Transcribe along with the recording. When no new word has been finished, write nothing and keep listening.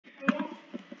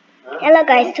Hello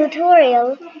guys,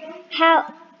 tutorial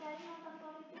how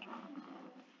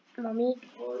mommy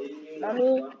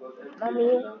mommy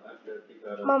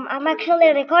mom, I'm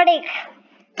actually recording.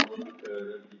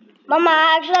 Mom,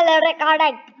 I'm actually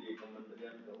recording.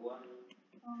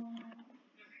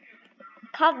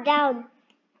 Calm down.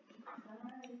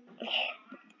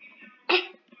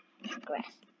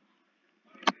 Grass.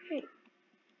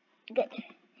 Good.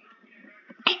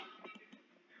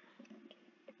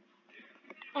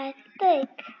 I think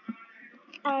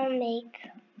I'll make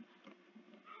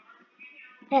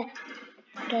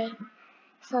okay,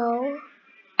 so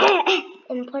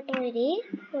import already.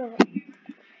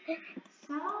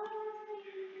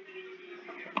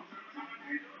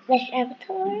 Slash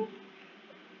avatar,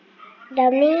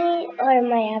 dummy, or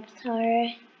my avatar.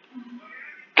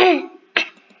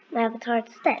 My avatar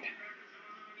instead.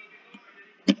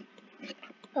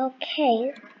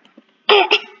 Okay.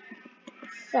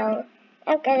 So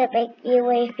I'm gonna make you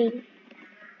waving.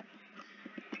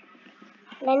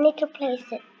 And I need to place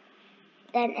it.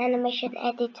 Then animation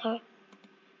editor.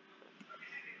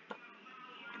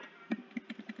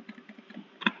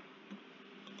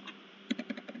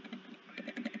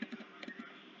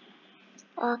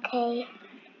 Okay.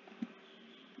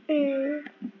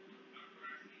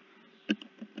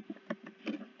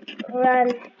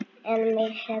 Run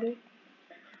animation.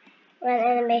 Run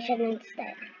animation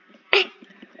instead.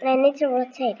 And I need to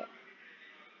rotate it.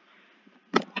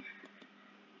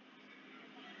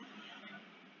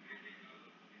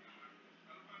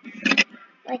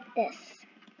 Like this.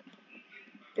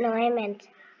 No, I meant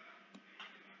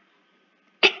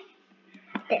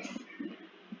this.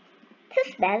 This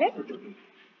is better.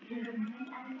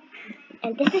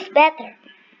 And this is better.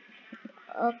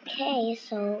 Okay,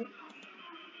 so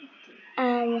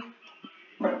well,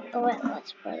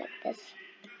 let's put it like this.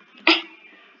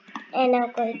 And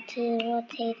I'm going to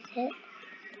rotate it.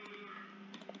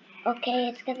 Okay,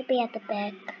 it's gonna be at the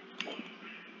back.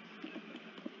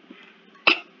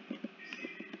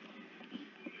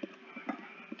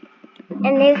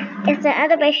 And if the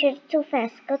animation is too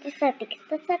fast, go to settings.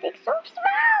 The settings so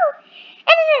small,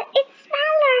 and it's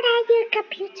smaller than your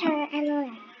computer. I know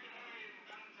that.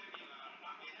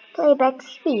 Playback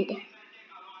speed.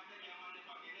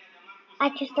 I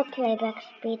choose the playback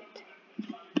speed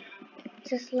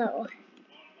too slow.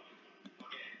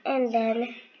 And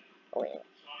then wait.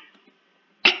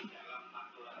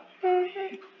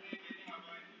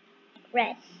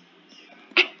 Red.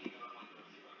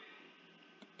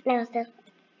 Now it's this.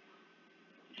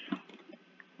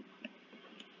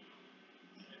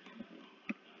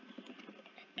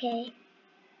 Okay.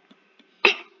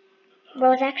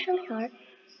 Well, it's actually hard.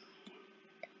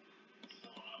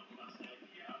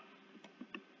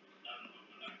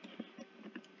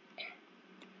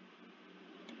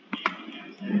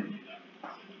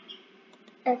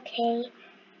 Okay.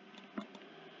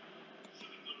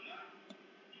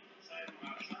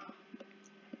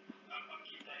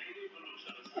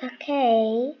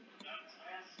 Okay.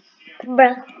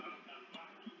 Bruh.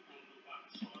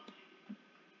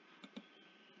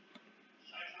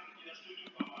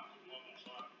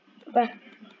 Bruh.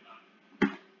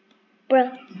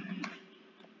 Bruh.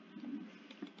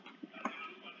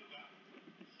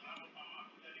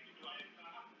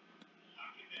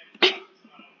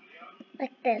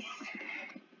 Like this.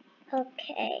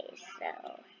 Okay, so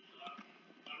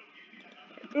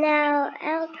now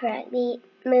I'll try me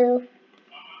move.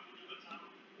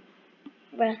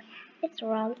 Bruh, it's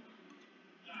wrong.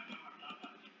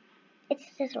 It's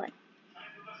this one.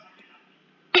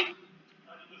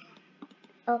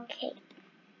 Okay.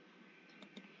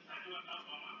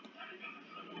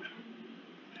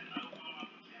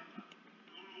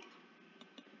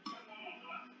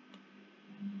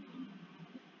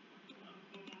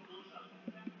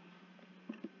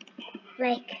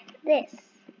 Like this.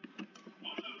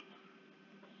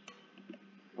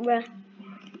 Bruh.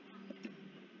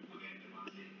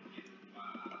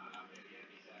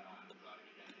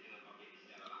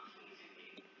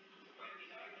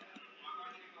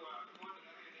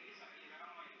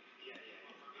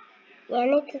 Yeah, I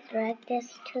need to drag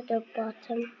this to the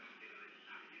bottom.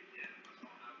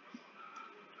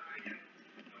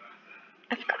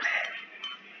 Of course.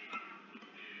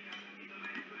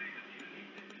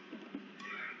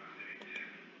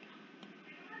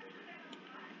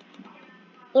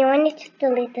 You want me to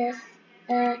delete this?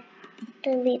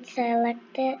 Delete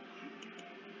selected.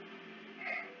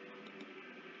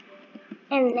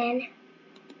 And then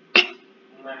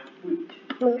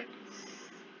move.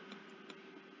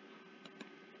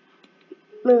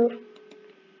 Move.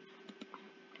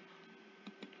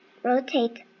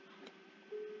 Rotate.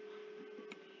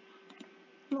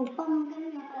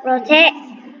 Rotate.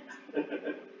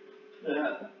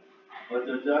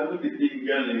 Aku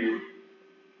ditinggal nih.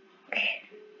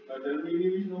 Padahal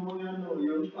ini ngomongnya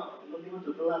yo Pak, mending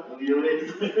aja telat yo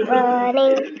wis.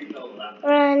 Running.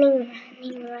 Running,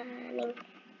 running, running,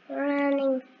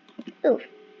 running. Oof.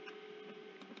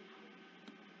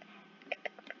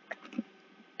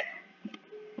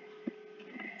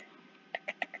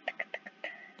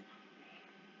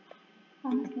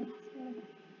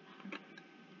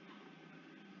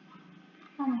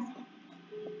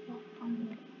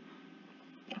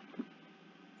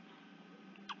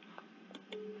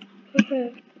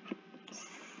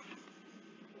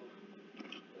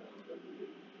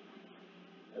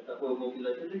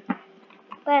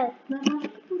 Well.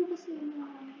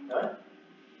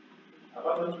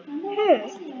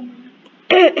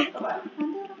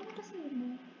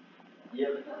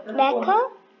 Becca?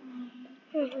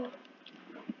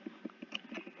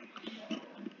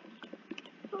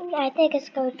 I think it's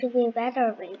going to be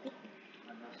better, baby.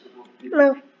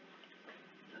 Move.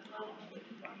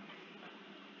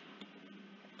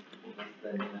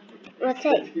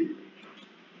 Rotate.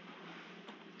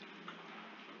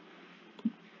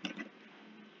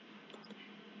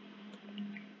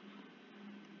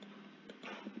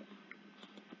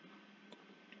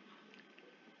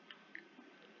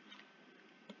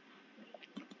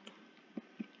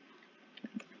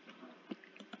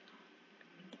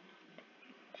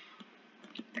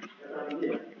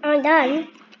 I'm done.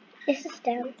 This is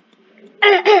done.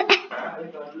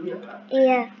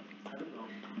 Yeah.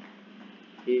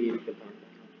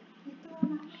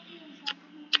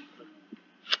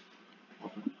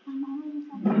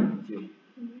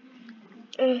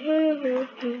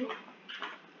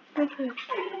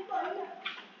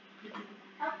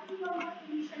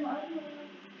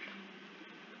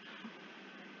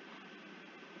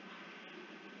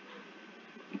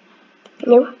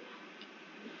 No.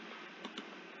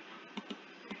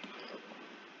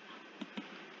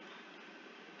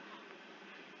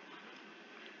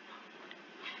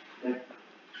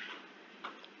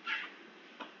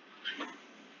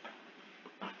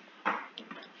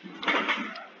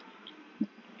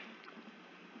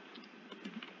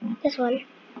 This one.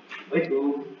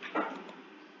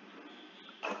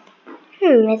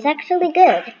 It's actually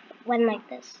good when like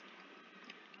this.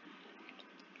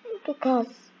 Because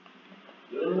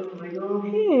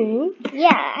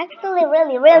yeah, actually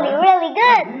really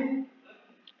good.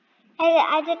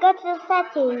 I just go to the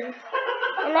settings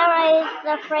and I raise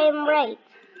the frame rate.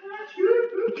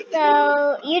 So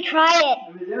you try it.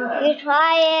 You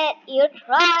try it. You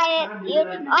try it. You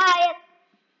try it.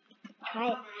 Try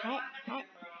it. Try it. Try it.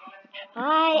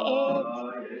 Try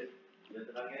it.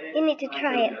 You need to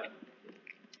try it.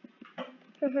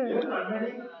 Try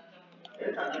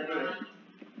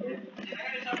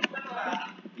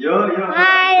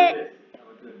it.